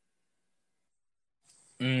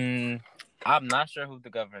 Mm, I'm not sure who the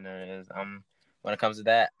governor is. When it comes to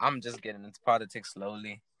that, I'm just getting into politics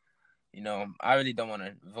slowly. I really don't want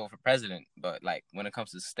to vote for president, but like when it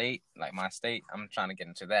comes to state, like my state, I'm trying to get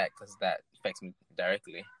into that because that affects me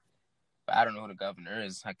directly. But I don't know who the governor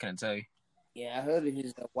is. I couldn't tell you. Yeah, I heard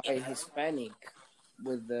he's a white Hispanic.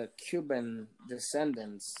 with the Cuban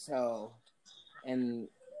descendants. So, and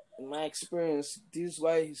in my experience, this is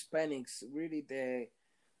why Hispanics really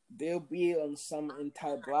they'll be on some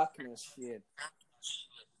anti-blackness shit.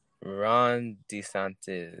 Ron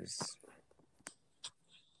DeSantis.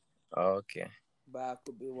 Okay. But I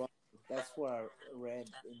could be wrong. That's what I read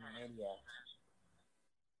in the media.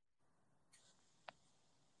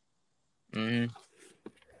 Hmm.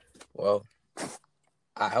 Well,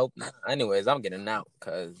 I hope not. Anyways, I'm getting out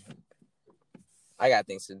because I got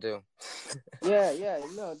things to do. Yeah, yeah,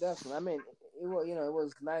 no, definitely. I mean, it was it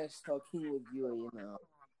was nice talking with you.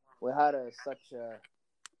 We had such a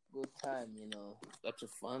good time. Such a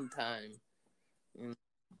fun time. Mm.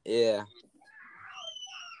 Yeah.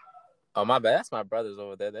 Oh my bad. That's my brothers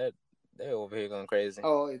over there. They're over here going crazy.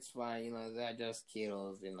 Oh, it's fine. They're just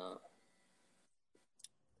kiddos.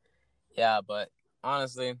 Yeah, but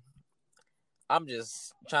honestly, I'm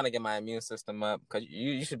just trying to get my immune system up because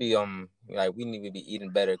you should be like we need to be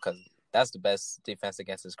eating better because that's the best defense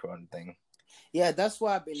against this corona thing. Yeah, that's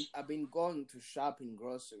why I've been going to shopping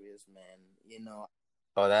groceries, man.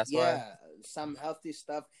 Oh, that's why. Yeah, some healthy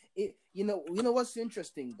stuff. You know what's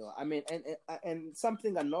interesting though. I mean, and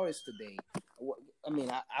something I noticed today. I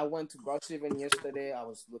mean, I went to grocery even yesterday. I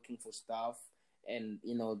was looking for stuff, and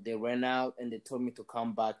they ran out, and they told me to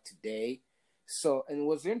come back today. So, and it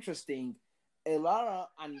was interesting. A lot of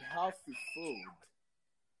unhealthy food.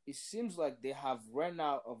 It seems like they have run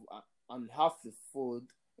out of unhealthy food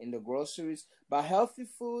in the groceries, but healthy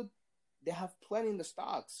food they have plenty in the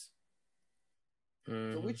stocks.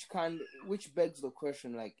 So Hmm. which begs the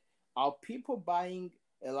question, like, are people buying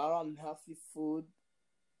a lot of unhealthy food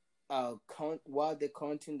while they're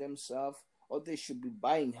counting themselves, or they should be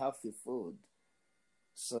buying healthy food?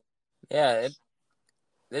 So Yeah,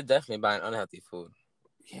 they're definitely buying unhealthy food.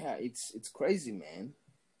 yeah, it's crazy, man.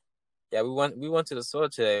 Yeah, we went to the store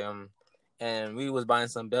today, and we was buying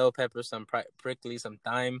some bell pepper, some prickly, some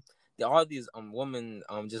thyme. All these women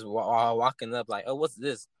just walking up like, oh, what's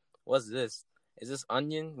this? What's this? Is this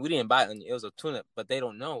onion? We didn't buy onion. It was a turnip, but they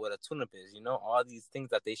don't know what a turnip is. All these things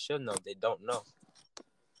that they should know, they don't know.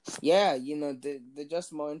 Yeah, they're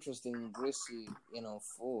just more interested in greasy,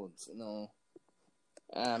 foods.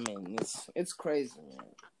 I mean, it's crazy,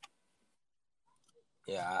 man.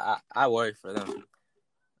 Yeah, I worry for them.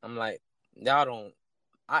 I'm like, y'all don't.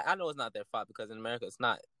 I know it's not their fault because in America it's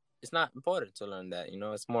not important to learn that.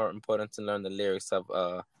 It's more important to learn the lyrics of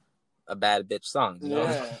a bad bitch song.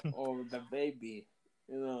 Yeah, or the baby,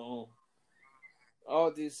 you know,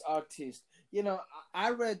 all these artists. I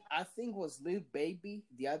read, I think it was Lil Baby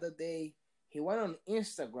the other day. He went on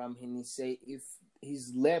Instagram and he said if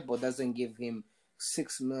his label doesn't give him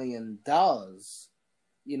 $6 million,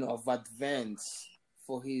 of advance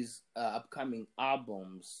for his upcoming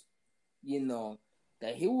albums, you know,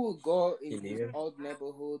 that he will go in his Yeah. old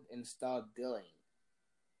neighborhood and start dealing.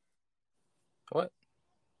 What?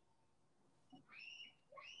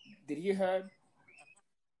 Did you heard?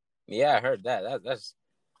 Yeah, I heard that. That's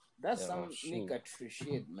That's some shoot. nigga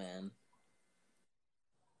shit, man.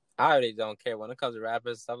 I really don't care when it comes to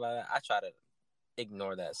rappers stuff like that. I try to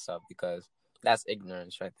ignore that stuff because that's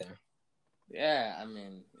ignorance right there. Yeah, I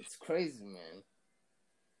mean, it's crazy, man.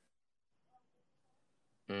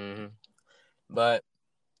 But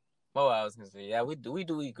I was gonna say, yeah, we do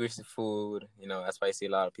eat greasy food. That's why you see a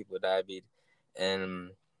lot of people with diabetes,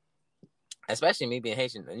 and especially me being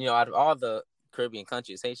Haitian. Out of all the Caribbean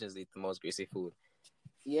countries, Haitians eat the most greasy food,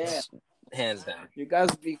 Yeah, hands down. you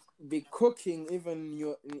guys be cooking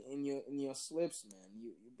even in your sleeps, man.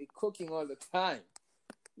 You be cooking all the time,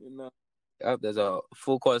 you know. Yep, there's a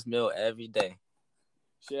full course meal every day.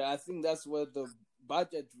 Sure, I think that's where the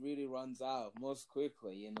budget really runs out most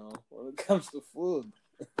quickly, when it comes to food.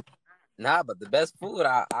 Nah, but the best food,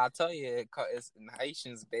 I tell you, it's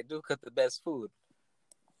Haitians. They do cook the best food.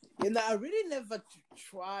 I really never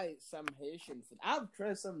tried some Haitian food. I've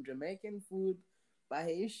tried some Jamaican food, but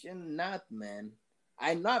Haitian not, man.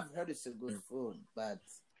 I know I've heard it's a good food, but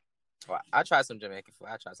Well, I tried some Jamaican food.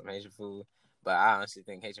 I tried some Haitian food, but I honestly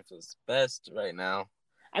think Haitian food is best right now.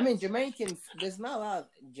 I mean, there's not a lot of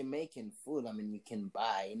Jamaican food. I mean, you can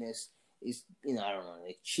buy, it's I don't know,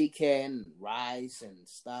 like chicken, rice, and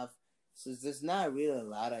stuff. So there's not really a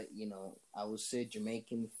lot of, I would say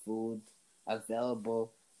Jamaican food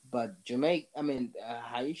available. But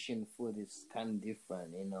Haitian food is kind of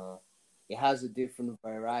different. It has a different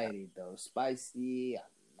variety though, spicy,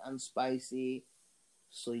 non-spicy.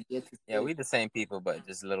 So you get to Yeah, say. we the same people, but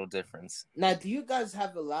just a little difference. Now, do you guys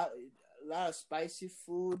have a lot of spicy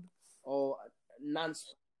food or non?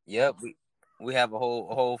 Yep, we have a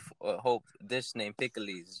whole dish named pickles.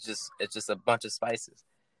 It's just a bunch of spices.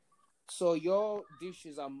 So your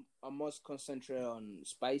dishes are most concentrated on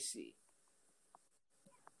spicy.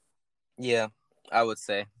 Yeah, I would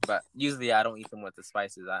say, but usually I don't eat them with the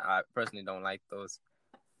spices. I personally don't like those.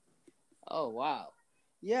 Oh wow.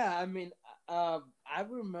 Yeah, I mean, I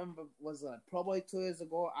remember was probably 2 years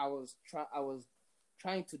ago. I was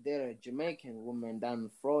trying to date a Jamaican woman down in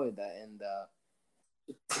Florida, and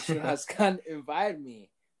she has kind of invited me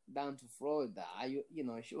down to Florida.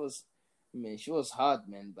 She was, I mean, she was hot,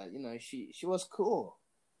 man, but she was cool.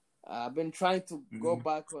 I've been trying to go Mhm.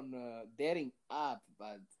 back on dating app,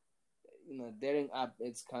 but dating app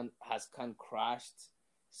has kind of crashed.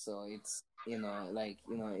 So it's like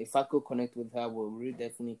if I could connect with her, we'll really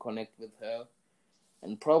definitely connect with her,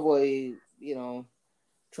 and probably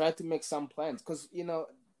try to make some plans because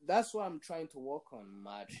that's what I'm trying to work on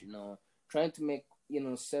much. Trying to make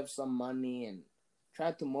save some money and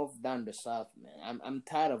try to move down the south, man. I'm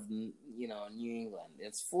tired of New England.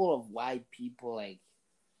 It's full of white people, like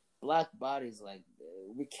black bodies. Like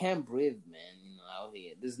we can't breathe, man. Out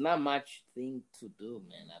here, there's not much thing to do,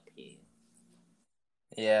 man. Up here.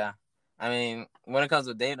 Yeah, I mean, when it comes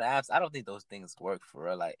to dating apps, I don't think those things work for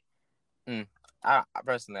real. Like, mm, I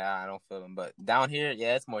personally I don't feel them, but down here,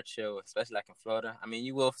 yeah, it's more chill, especially like in Florida. I mean,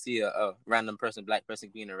 you will see a random person, black person,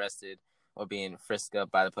 being arrested or being frisked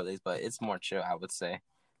up by the police, but it's more chill, I would say,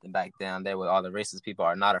 than back down there where all the racist people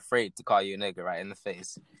are not afraid to call you a nigga right in the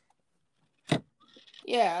face.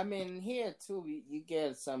 Yeah, I mean here too. You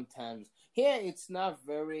get sometimes here. It's not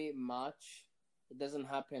very much. It doesn't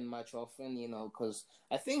happen much often, because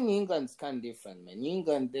I think New England's kind of different, man. New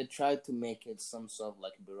England, they try to make it some sort of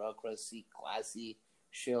like bureaucracy, classy,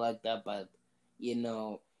 shit like that. But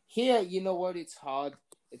here, what? It's hard.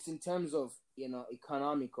 It's in terms of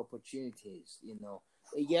economic opportunities.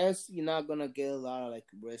 Yes, you're not gonna get a lot of like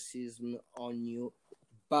racism on you,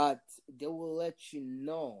 but they will let you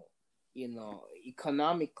know,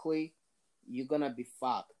 economically, you're gonna be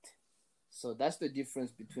fucked. So that's the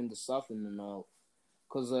difference between the South and the North.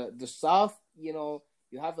 Because the South, you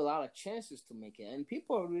have a lot of chances to make it, and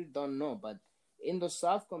people really don't know. But in the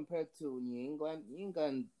South, compared to New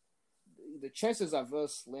England, the chances are very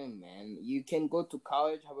slim, man. You can go to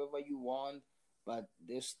college however you want, but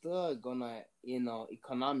they're still gonna,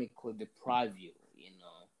 economically deprive you.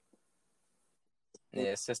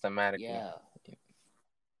 Yeah, systematically. Yeah,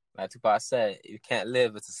 Like Tupac said, you can't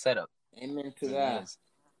live, it's a setup. amen to And it that. is.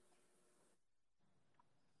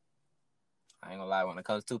 I ain't gonna lie, when it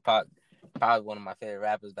comes to Tupac, probably one of my favorite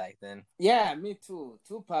rappers back then. Yeah, me too.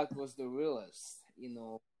 Tupac was the realest,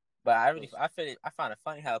 But was I find it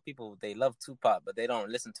funny how people they love Tupac, but they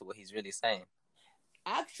don't listen to what he's really saying.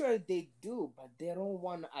 actually they do, but they don't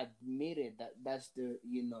want to admit it that that's the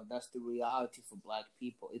reality for black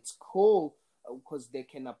people. It's cool because they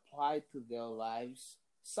can apply to their lives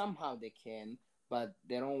somehow they can, but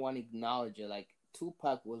they don't want to acknowledge it. Like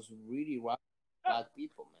Tupac was really right for black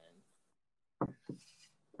people, man.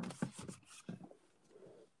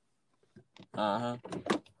 Uh huh.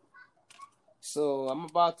 So I'm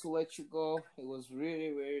about to let you go. It was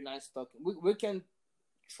really really nice talking. We can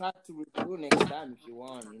try to review next time if you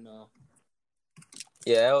want.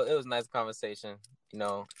 Yeah, it was a nice conversation.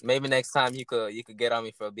 Maybe next time you could get on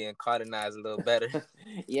me for being colonized a little better.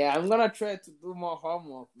 Yeah, I'm gonna try to do more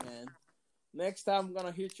homework, man. Next time I'm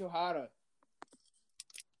gonna hit you harder.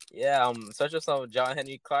 Yeah, search up some John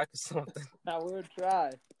Henry Clark or something, I will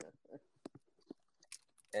try.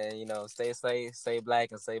 and stay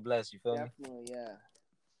black and stay blessed. You feel me? Definitely, yeah.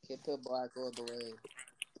 Keep it black all the way.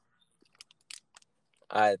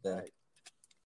 All right All then. right.